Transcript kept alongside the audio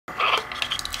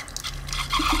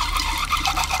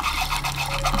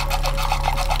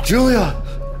Julia,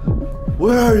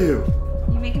 where are you?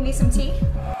 You making me some tea?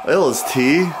 Illa's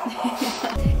tea.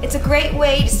 It's a great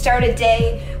way to start a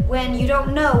day when you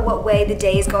don't know what way the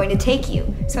day is going to take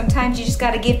you. Sometimes you just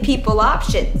gotta give people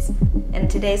options. And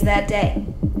today's that day.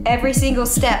 Every single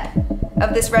step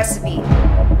of this recipe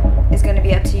is gonna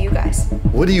be up to you guys.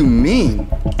 What do you mean?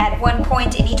 At one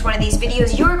point in each one of these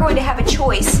videos, you're going to have a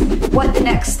choice what the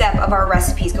next step of our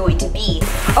recipe is going to be.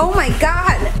 Oh my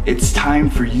God! It's time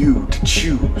for you to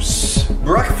choose.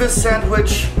 Breakfast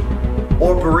sandwich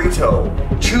or burrito.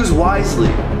 Choose wisely.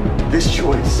 This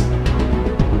choice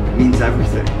means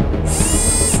everything.